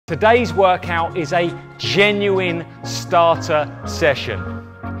Today's workout is a genuine starter session.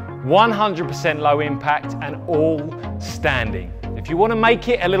 100% low impact and all standing. If you want to make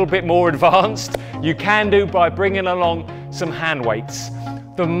it a little bit more advanced, you can do by bringing along some hand weights.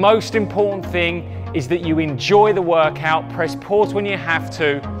 The most important thing is that you enjoy the workout, press pause when you have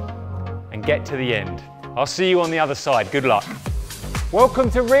to, and get to the end. I'll see you on the other side. Good luck. Welcome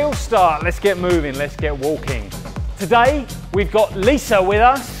to Real Start. Let's get moving, let's get walking. Today, we've got Lisa with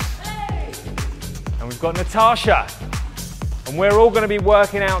us, and we've got Natasha, and we're all going to be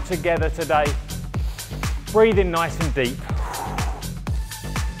working out together today. Breathing nice and deep.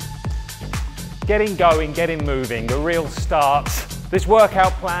 Getting going, getting moving, a real start. This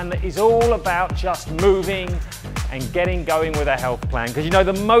workout plan is all about just moving and getting going with a health plan. Because you know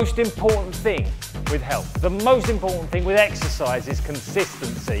the most important thing with health, the most important thing with exercise is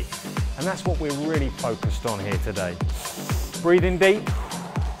consistency. And that's what we're really focused on here today. Breathing deep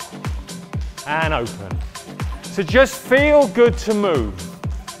and open. So just feel good to move.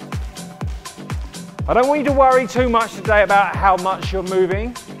 I don't want you to worry too much today about how much you're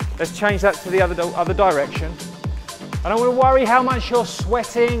moving. Let's change that to the other direction. I don't want to worry how much you're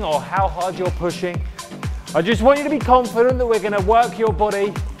sweating or how hard you're pushing. I just want you to be confident that we're going to work your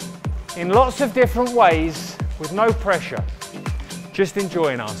body in lots of different ways with no pressure. Just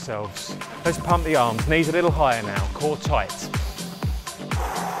enjoying ourselves. Let's pump the arms, knees a little higher now, core tight.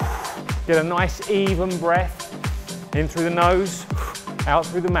 Get a nice even breath, in through the nose, out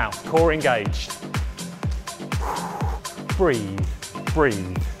through the mouth, core engaged. Breathe,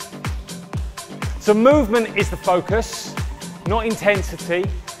 breathe. So movement is the focus, not intensity.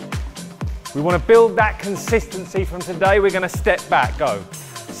 We want to build that consistency from today. We're going to step back, go.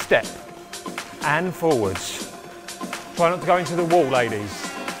 Step and forwards. Try not to go into the wall, ladies.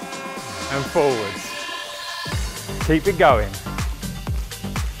 And forwards. Keep it going.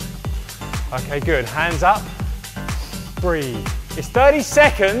 Okay, good. Hands up. Breathe. It's 30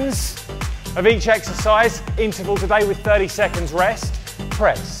 seconds of each exercise. Interval today with 30 seconds rest.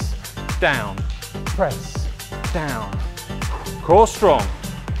 Press, down, press, down. Core strong.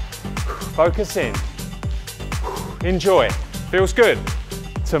 Focus in. Enjoy it. Feels good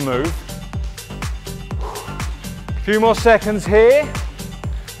to move. A few more seconds here.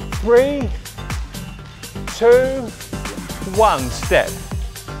 3, 2, 1. Step.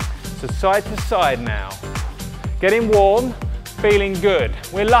 So side to side now. Getting warm, feeling good.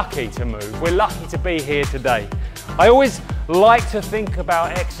 We're lucky to move. We're lucky to be here today. I always like to think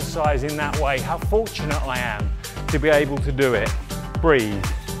about exercise in that way, how fortunate I am to be able to do it. Breathe.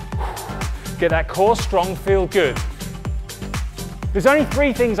 Get that core strong, feel good. There's only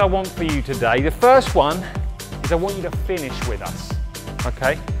 3 things I want for you today. The first one is I want you to finish with us,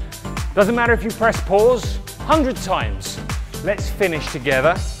 okay? Doesn't matter if you press pause 100 times. Let's finish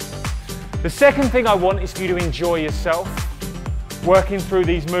together. The second thing I want is for you to enjoy yourself, working through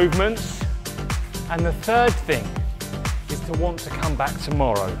these movements. And the third thing is to want to come back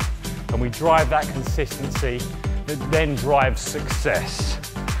tomorrow. And we drive that consistency that then drives success.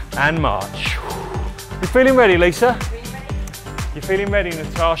 And march. You feeling ready, Lisa? You feeling ready,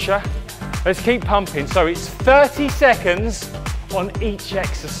 Natasha? Let's keep pumping. So it's 30 seconds on each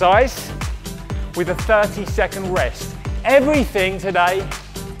exercise with a 30-second rest. Everything today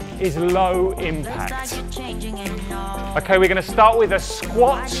is low impact. Okay, we're going to start with a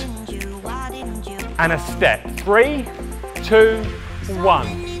squat and a step. 3, 2,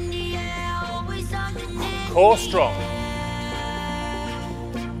 1. Core strong.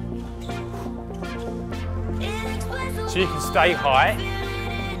 So you can stay high,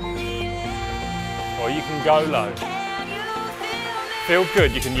 or you can go low. Feel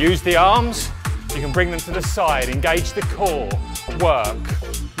good. You can use the arms, you can bring them to the side, engage the core, work,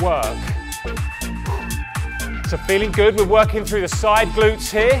 work. So feeling good, we're working through the side glutes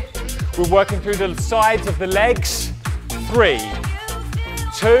here. We're working through the sides of the legs. 3,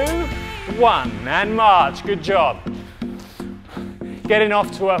 2, 1, and march. Good job. Getting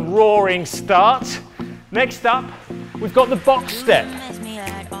off to a roaring start. Next up, we've got the box step.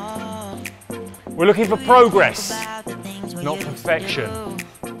 We're looking for progress, not perfection.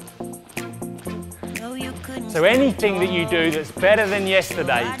 So anything that you do that's better than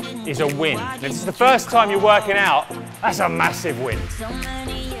yesterday is a win. And if it's the first time you're working out, that's a massive win.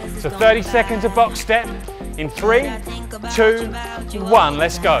 So 30 seconds of box step in 3, 2, 1,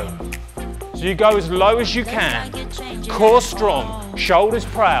 let's go. So you go as low as you can, core strong, shoulders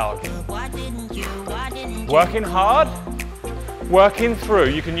proud. Working hard, working through.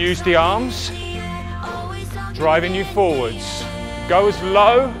 You can use the arms, driving you forwards. Go as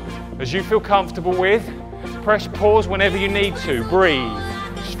low as you feel comfortable with. Press pause whenever you need to. Breathe.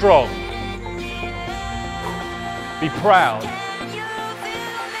 strong. Be proud.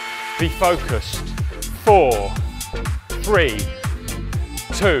 Be focused. 4, 3,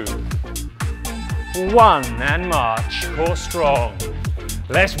 2, 1, and march. Core strong.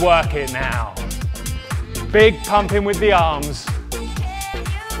 Let's work it now. Big pumping with the arms.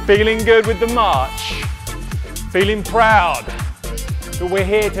 Feeling good with the march. Feeling proud that we're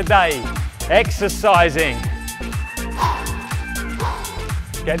here today, exercising.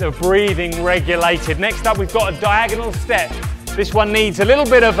 Get the breathing regulated. Next up, we've got a diagonal step. This one needs a little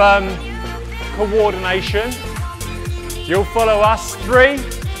bit of coordination. You'll follow us. 3,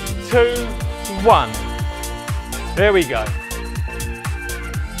 2, 1. There we go.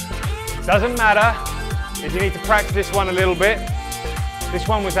 Doesn't matter if you need to practice this one a little bit. This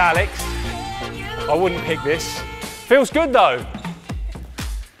one was Alex. I wouldn't pick this. Feels good though.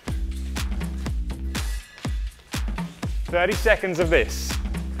 30 seconds of this.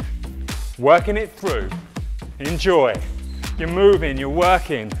 Working it through. Enjoy. You're moving, you're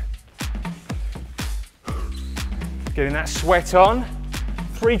working. Getting that sweat on.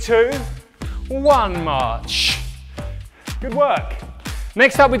 3, 2, 1, march. Good work.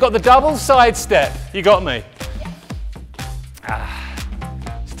 Next up, we've got the double side step. You got me?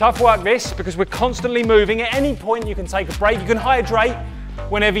 It's tough work this, because we're constantly moving. At any point you can take a break. You can hydrate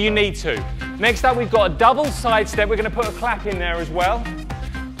whenever you need to. Next up, we've got a double side step. We're going to put a clap in there as well.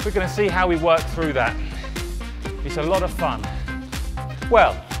 We're going to see how we work through that. It's a lot of fun.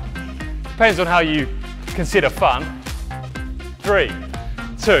 Well, depends on how you consider fun. 3,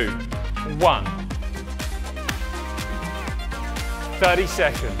 2, 1. 30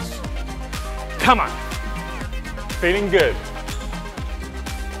 seconds. Come on. Feeling good.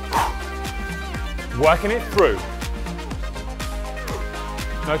 Working it through.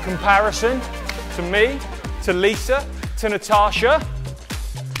 No comparison to me, to Lisa, to Natasha.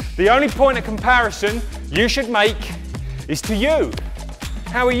 The only point of comparison you should make is to you.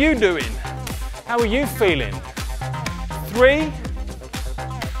 How are you doing? How are you feeling? 3,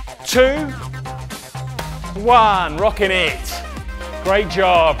 2, 1. Rocking it. Great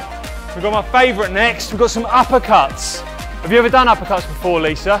job. We've got my favourite next. We've got some uppercuts. Have you ever done uppercuts before,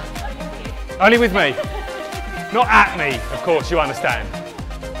 Lisa? Only with me. Not at me, of course, you understand.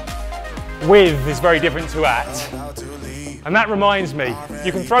 With is very different to at. And that reminds me,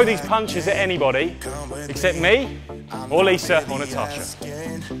 you can throw these punches at anybody except me or Lisa or Natasha.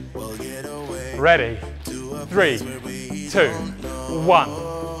 Ready? 3, 2, 1.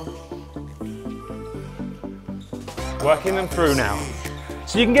 Working them through now.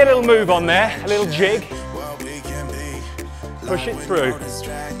 So you can get a little move on there, a little jig. Push it through.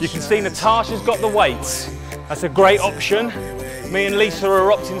 You can see Natasha's got the weights. That's a great option. Me and Lisa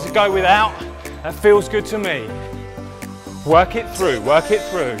are opting to go without. That feels good to me. Work it through, work it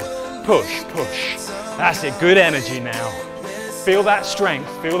through. Push, push. That's it, good energy now. Feel that strength,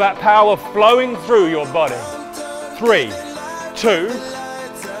 feel that power flowing through your body. 3, 2,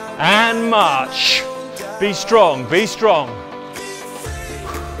 and march. Be strong, be strong.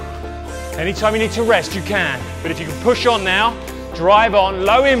 Anytime you need to rest, you can. But if you can push on now, drive on,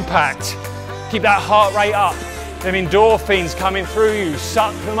 low impact. Keep that heart rate up. Them endorphins coming through you,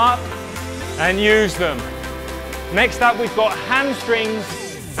 suck them up and use them. Next up, we've got hamstrings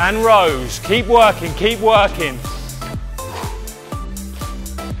and rows. Keep working, keep working.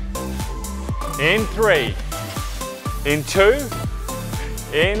 In 3, in 2,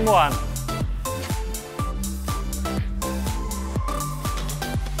 in 1.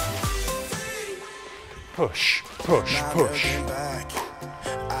 Push, push, push.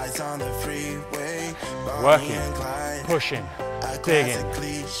 Working, pushing, digging,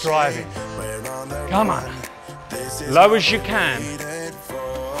 driving. Come on. Low as you can.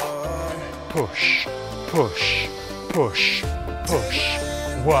 Push, push, push, push.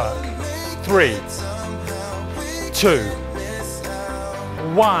 Work. 3, 2,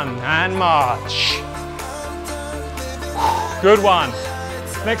 1, and march. Good one.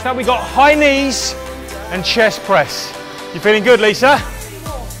 Next up, we got high knees and chest press. You feeling good, Lisa?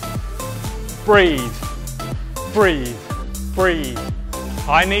 Breathe, breathe, breathe.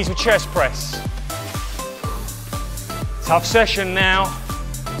 High knees with chest press. Tough session now.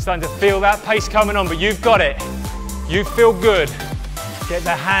 Starting to feel that pace coming on, but you've got it. You feel good. Get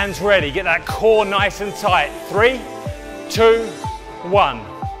the hands ready. Get that core nice and tight. 3, 2, 1.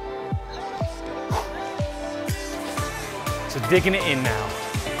 So digging it in now.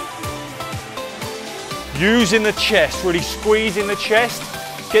 Using the chest, really squeezing the chest.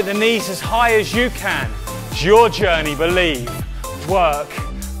 Get the knees as high as you can. It's your journey, believe. Work,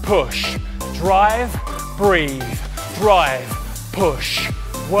 push, drive, breathe, drive, push,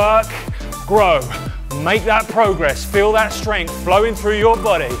 Work, grow. Make that progress. Feel that strength flowing through your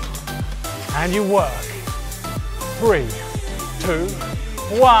body. And you work. 3, 2,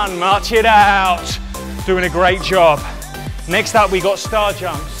 1. March it out. Doing a great job. Next up, we got star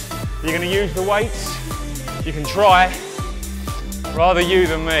jumps. You're going to use the weights. You can try. Rather you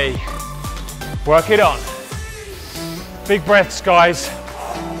than me. Work it on. Big breaths, guys.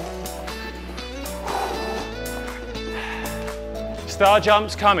 Star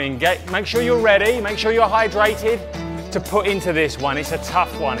jumps coming. Make sure you're ready. Make sure you're hydrated to put into this one. It's a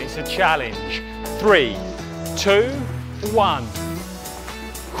tough one. It's a challenge. 3, 2, 1.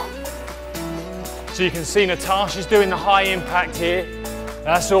 So you can see Natasha's doing the high impact here.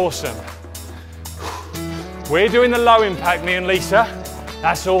 That's awesome. We're doing the low impact, me and Lisa.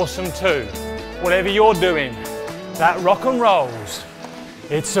 That's awesome too. Whatever you're doing, that rock and rolls.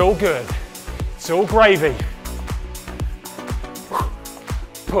 It's all good. It's all gravy.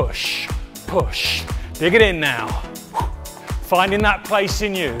 Push, push. Dig it in now. Finding that place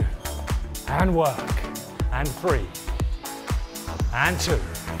in you. And work. And 3. And 2.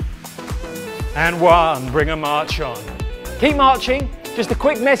 And 1. Bring a march on. Keep marching. Just a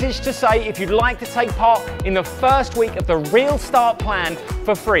quick message to say, if you'd like to take part in the first week of the Real Start Plan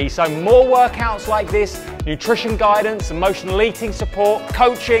for free, so more workouts like this, nutrition guidance, emotional eating support,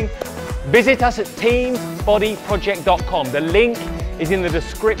 coaching, visit us at teambodyproject.com. The link is in the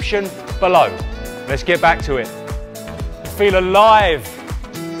description below. Let's get back to it. Feel alive.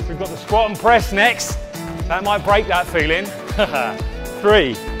 We've got the squat and press next. That might break that feeling.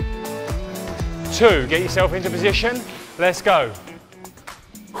 3, 2, get yourself into position. Let's go.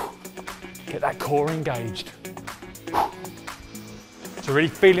 Get that core engaged. So really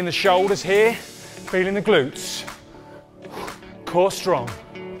feeling the shoulders here, feeling the glutes. Core strong.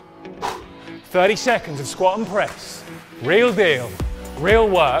 30 seconds of squat and press. Real deal, real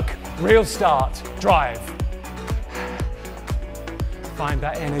work, real start, drive. Find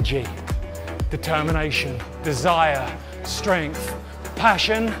that energy, determination, desire, strength,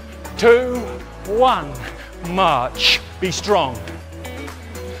 passion. 2, 1, march. Be strong,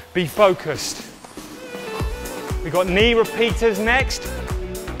 be focused. We've got knee repeaters next.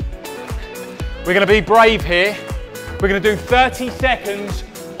 We're going to be brave here. We're going to do 30 seconds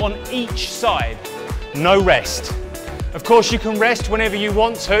on each side, no rest. Of course you can rest whenever you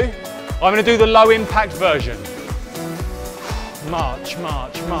want to. I'm going to do the low impact version. March,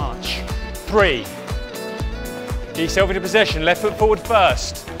 march, march. 3. Get yourself into position, left foot forward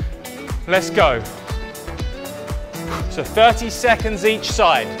first. Let's go. So 30 seconds each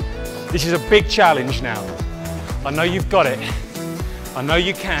side. This is a big challenge now. I know you've got it. I know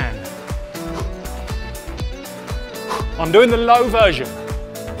you can. I'm doing the low version.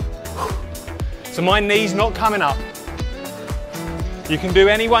 So my knee's not coming up. You can do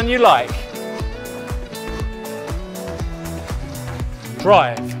any one you like.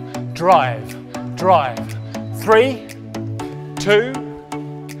 Drive, drive, drive. 3, 2,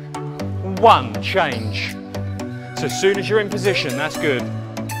 1, change. So as soon as you're in position, that's good.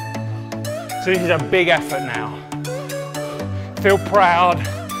 So this is a big effort now. Feel proud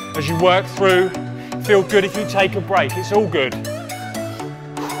as you work through. Feel good if you take a break, it's all good.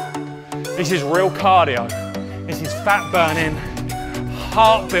 This is real cardio. This is fat burning,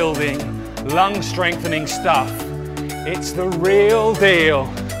 heart building, lung strengthening stuff. It's the real deal.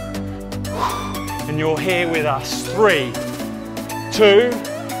 And you're here with us. 3, 2,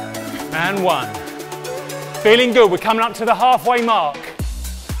 and 1. Feeling good, we're coming up to the halfway mark.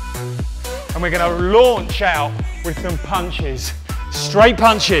 And we're gonna launch out with some punches. Straight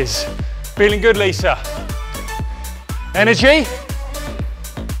punches. Feeling good, Lisa? Energy?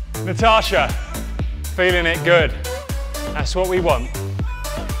 Natasha? Feeling it good. That's what we want.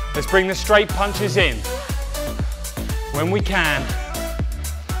 Let's bring the straight punches in. When we can.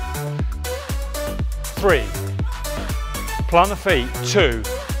 3. Plant the feet. 2,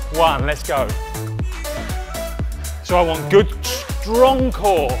 1, let's go. So I want good, strong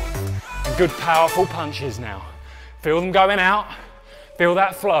core and good, powerful punches now. Feel them going out. Feel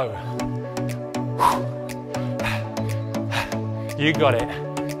that flow. You got it.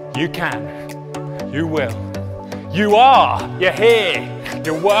 You can. You will. You are. You're here.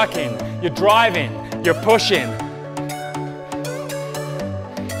 You're working. You're driving. You're pushing.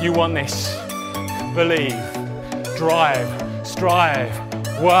 You want this. Believe. Drive. Strive.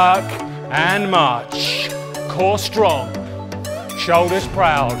 Work and march. Core strong. Shoulders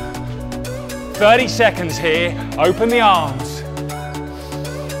proud. 30 seconds here. Open the arms.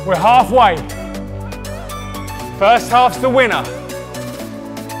 We're halfway. First half's the winner.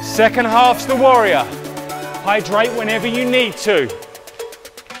 Second half's the warrior. Hydrate whenever you need to.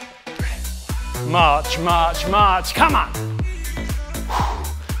 March, march, march. Come on.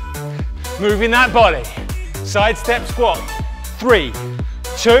 Moving that body. Side step squat. 3,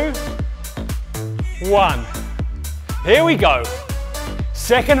 2, 1. Here we go.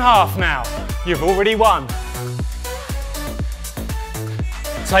 Second half now. You've already won.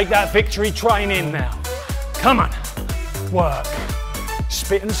 Take that victory train in now. Come on. Work.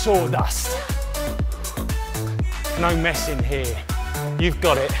 Spit and sawdust. No messing here. You've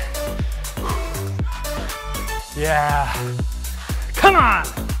got it. Yeah. Come on.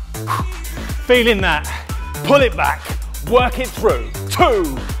 Feeling that. Pull it back. Work it through.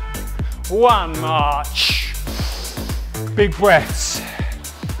 2, 1, march. Big breaths.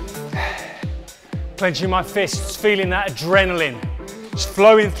 Clenching my fists, feeling that adrenaline. Just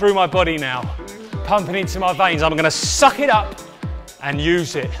flowing through my body now. Pumping into my veins. I'm gonna suck it up and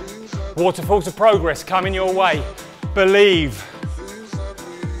use it. Waterfalls of progress coming your way. Believe.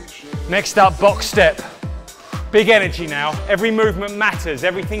 Next up, box step. Big energy now. Every movement matters.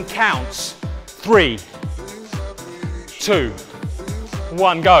 Everything counts. 3, 2,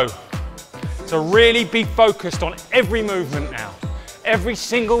 1, go. So really be focused on every movement now. Every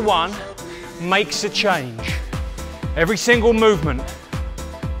single one makes a change. Every single movement.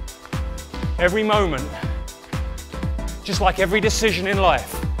 Every moment. Just like every decision in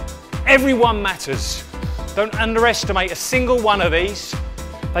life. Everyone matters. Don't underestimate a single one of these.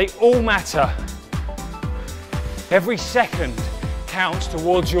 They all matter. Every second counts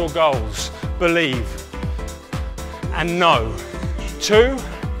towards your goals. Believe. And know. 2,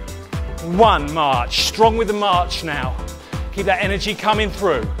 1, march. Strong with the march now. Keep that energy coming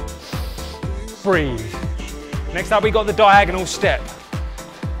through. Breathe. Next up, we got the diagonal step.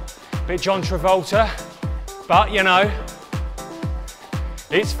 Bit John Travolta, but you know,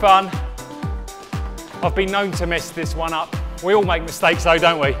 it's fun. I've been known to mess this one up. We all make mistakes though,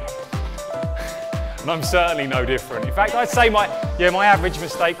 don't we? And I'm certainly no different. In fact, I'd say my average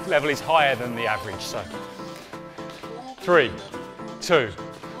mistake level is higher than the average, so. 3, 2,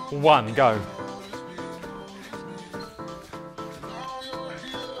 1, go.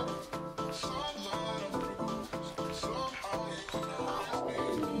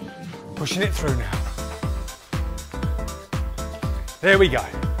 Pushing it through now. There we go.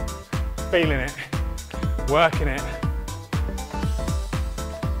 Feeling it, working it.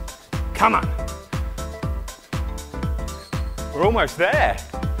 Come on. We're almost there.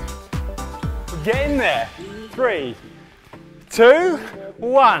 We're getting there. 3, 2,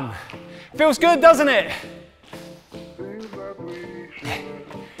 1. Feels good, doesn't it?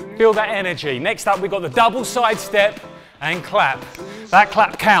 Feel that energy. Next up, we've got the double side step and clap. That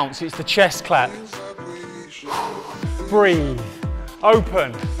clap counts, it's the chest clap. Breathe,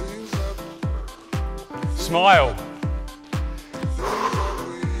 open, smile.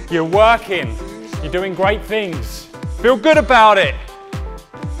 You're working, you're doing great things. Feel good about it.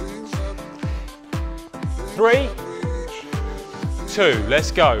 3, 2,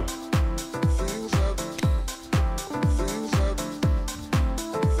 let's go.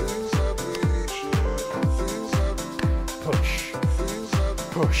 Push,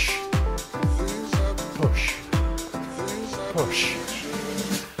 push, push, push,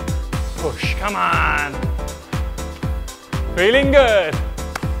 push, come on. Feeling good.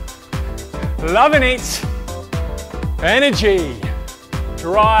 Loving it. Energy,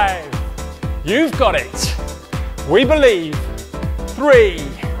 drive. You've got it. We believe. 3,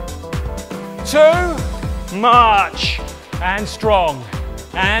 2, march. And strong,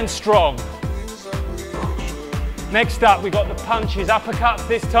 and strong. Next up, we've got the punches, uppercuts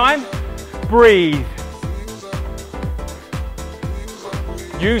this time. Breathe.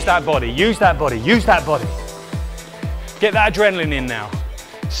 Use that body, use that body, use that body. Get that adrenaline in now.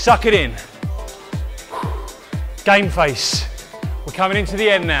 Suck it in. Game face. We're coming into the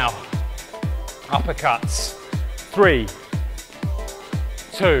end now. Uppercuts. 3,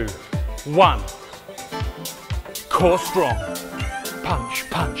 2, 1. Core strong. Punch,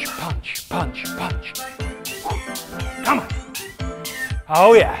 punch, punch, punch, punch. Come on.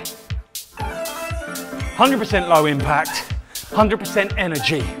 Oh yeah. 100% low impact, 100%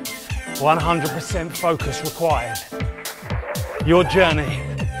 energy, 100% focus required. Your journey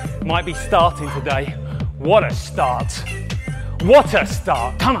might be starting today. What a start. What a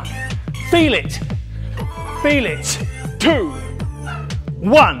start. Come on. Feel it. Feel it. 2,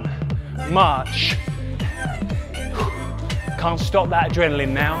 1. March. Can't stop that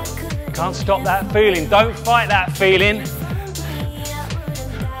adrenaline now. Can't stop that feeling. Don't fight that feeling.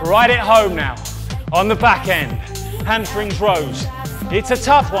 Ride it home now. On the back end. Hamstrings rows. It's a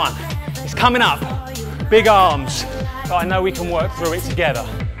tough one. It's coming up. Big arms. But I know we can work through it together.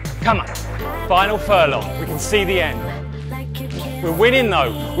 Come on. Final furlong. We can see the end. We're winning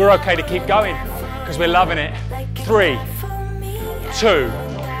though. We're okay to keep going because we're loving it. 3, 2,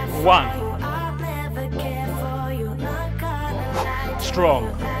 1.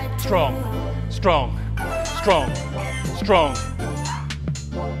 Strong, strong, strong, strong, strong.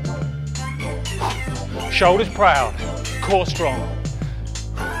 Shoulders proud, core strong.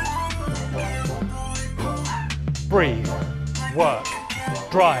 Breathe, work,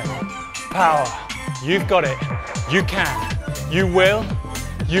 drive, power. You've got it. You can. You will.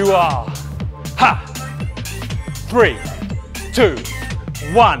 You are. Ha! 3, 2,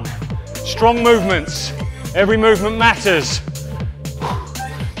 1. Strong movements. Every movement matters.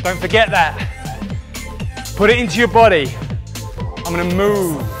 Don't forget that. Put it into your body. I'm gonna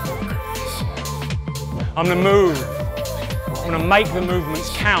move. I'm gonna move. I'm gonna make the movements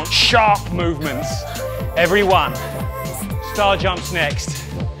count. Sharp movements. Every one. Star jumps next.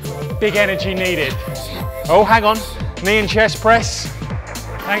 Big energy needed. Oh, hang on. Knee and chest press.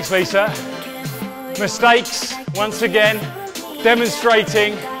 Thanks, Lisa. Mistakes, once again,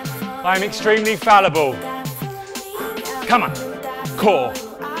 demonstrating I'm extremely fallible. Come on. Core,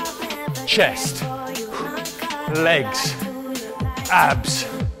 chest, legs, abs,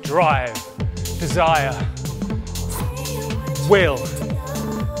 drive, desire, will,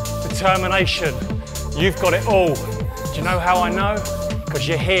 determination. You've got it all. Do you know how I know? Because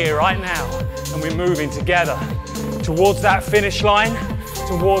you're here right now and we're moving together towards that finish line,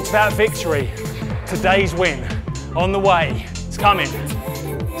 towards that victory. Today's win on the way. It's coming.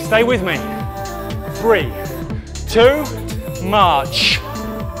 Stay with me. 3, 2, march.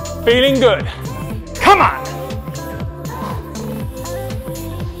 Feeling good. Come on.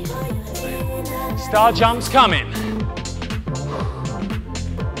 Star jumps coming.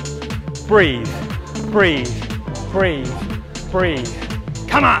 Breathe, breathe, breathe, breathe.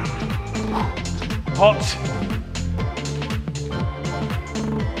 Come on. Hot.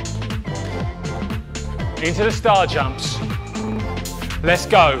 Into the star jumps. Let's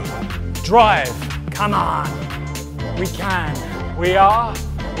go. Drive. Come on. We can. We are.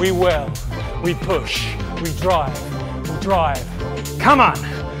 We will. We push. We drive. We drive. Come on.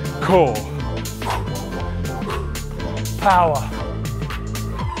 Core. Power.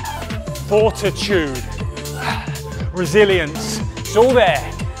 Fortitude. Resilience. It's all there.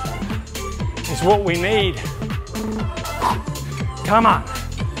 It's what we need. Come on.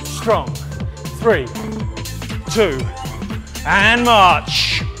 Strong. 3, 2, and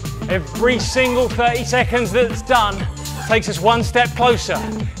march. Every single 30 seconds that's done takes us one step closer.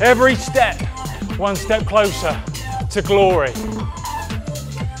 Every step, one step closer to glory.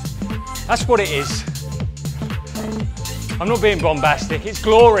 That's what it is. I'm not being bombastic, it's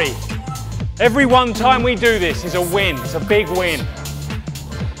glory. Every one time we do this is a win, it's a big win.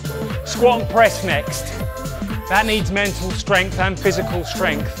 Squat and press next. That needs mental strength and physical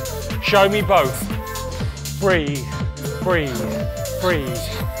strength. Show me both. Breathe, breathe, breathe,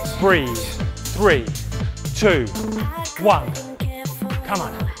 breathe. 3, 2, 1. Come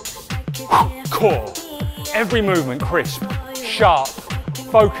on. Core. Every movement crisp, sharp,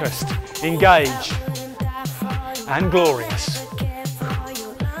 focused, engaged, and glorious.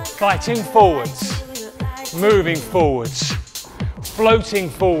 Fighting forwards, moving forwards, floating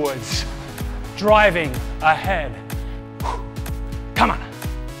forwards, driving ahead. Come on.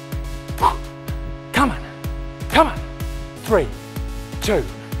 Come on. Come on. 3, 2,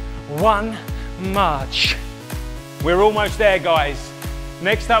 1, march. We're almost there, guys.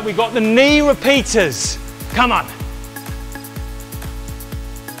 Next up, we've got the knee repeaters. Come on.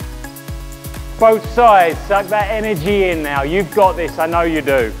 Both sides, suck that energy in now. You've got this, I know you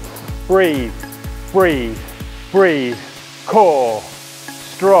do. Breathe, breathe, breathe. Core,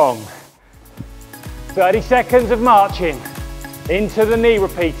 strong. 30 seconds of marching into the knee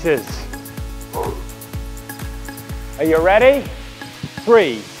repeaters. Are you ready?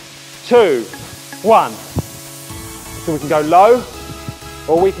 3, 2, 1. So we can go low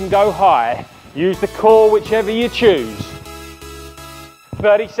or we can go high. Use the core, whichever you choose.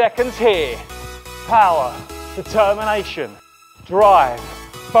 30 seconds here. Power, determination, drive,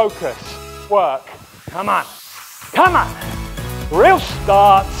 focus, work. Come on, come on. Real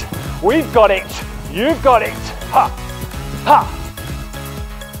start. We've got it. You've got it. Ha, ha.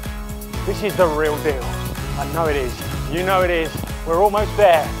 This is the real deal. I know it is. You know it is. We're almost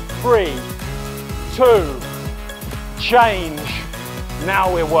there. 3, 2, change.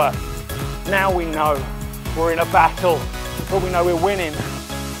 Now we're working. Now we know we're in a battle, but we know we're winning.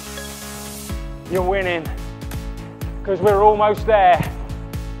 You're winning because we're almost there.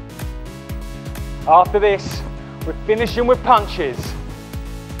 After this, we're finishing with punches.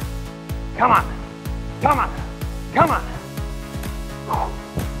 Come on, come on, come on.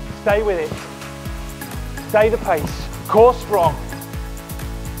 Stay with it. Stay the pace. Core strong.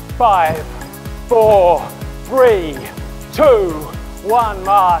 5, 4, 3, 2, 1,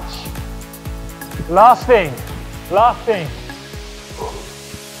 march. Last thing, last thing.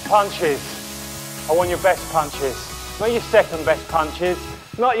 Punches. I want your best punches, not your second best punches,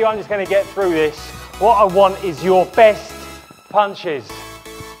 not you, I'm just going to get through this. What I want is your best punches.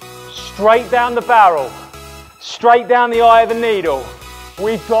 Straight down the barrel, straight down the eye of the needle.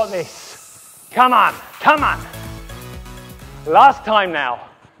 We've got this. Come on, come on. Last time now.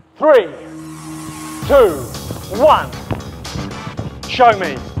 3, 2, 1. Show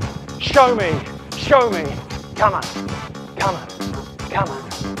me, show me, show me. Come on, come on, come on.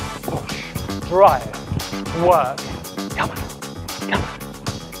 Push, drive, work. Come on, come on.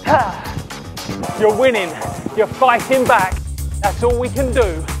 Ha. You're winning, you're fighting back. That's all we can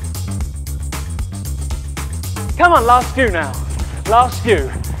do. Come on, last few now. Last few.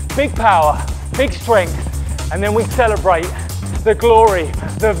 Big power, big strength, and then we celebrate the glory,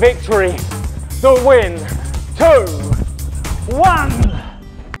 the victory, the win. 2, 1.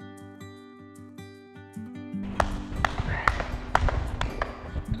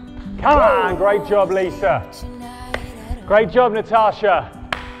 Come on, great job, Lisa. Great job, Natasha.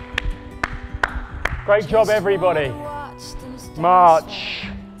 Great job, everybody. March,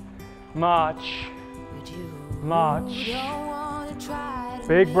 march, march.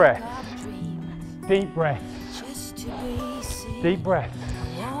 Big breaths, deep breaths, deep breaths.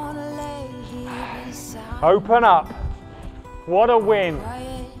 Open up. What a win.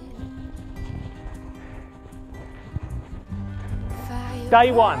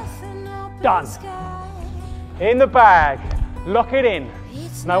 Day 1, done. In the bag, lock it in.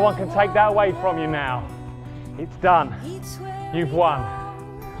 No one can take that away from you now. It's done. You've won.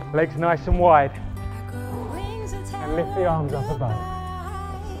 Legs nice and wide. And lift the arms up above.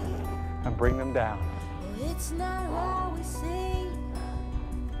 And bring them down.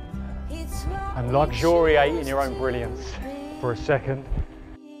 And luxuriate in your own brilliance for a second.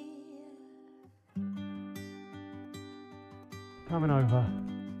 Coming over.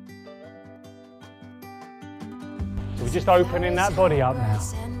 So we're just opening that body up now.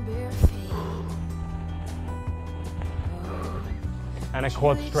 And a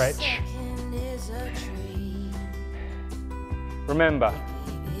quad stretch. Remember,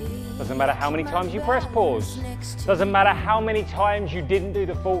 doesn't matter how many times you press pause, doesn't matter how many times you didn't do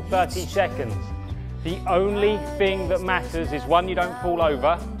the full 30 seconds. The only thing that matters is 1, you don't fall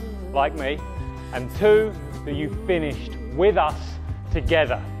over, like me, and 2, that you finished with us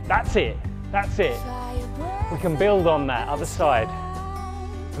together. That's it, that's it. We can build on that other side.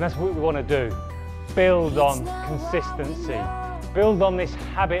 And that's what we want to do. Build on consistency. Build on this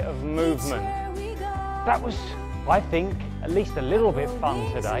habit of movement. That was, I think, at least a little bit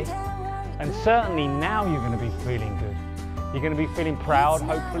fun today. And certainly now you're going to be feeling good. You're going to be feeling proud,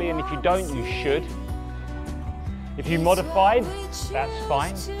 hopefully, and if you don't, you should. If you modified, that's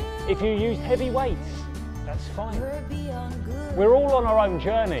fine. If you used heavy weights, that's fine. We're all on our own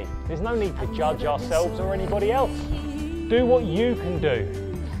journey. There's no need to judge ourselves or anybody else. Do what you can do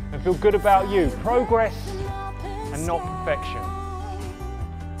and feel good about you. Progress and not perfection.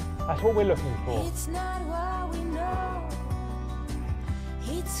 That's what we're looking for. Nice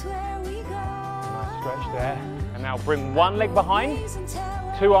stretch there. And now bring one leg behind,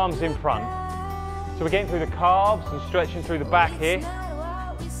 2 arms in front. So we're getting through the calves and stretching through the back here.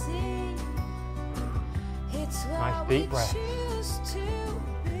 Nice deep breath.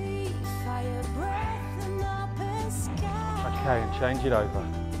 Okay, and change it over.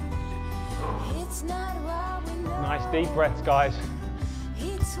 Nice deep breaths, guys.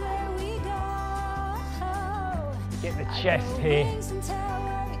 Get the chest here.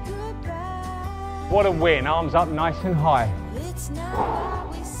 What a win. Arms up nice and high.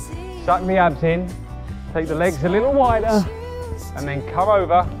 Suck the abs in. Take the legs a little wider. And then come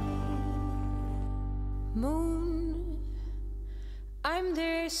over. Moon, I'm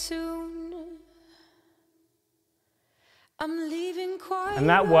there soon. I'm leaving quiet. And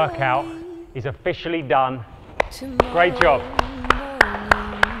that workout is officially done. Great job.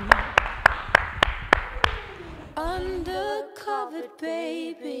 Undercovered,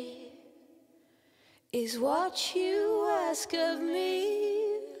 baby, is what you ask of me.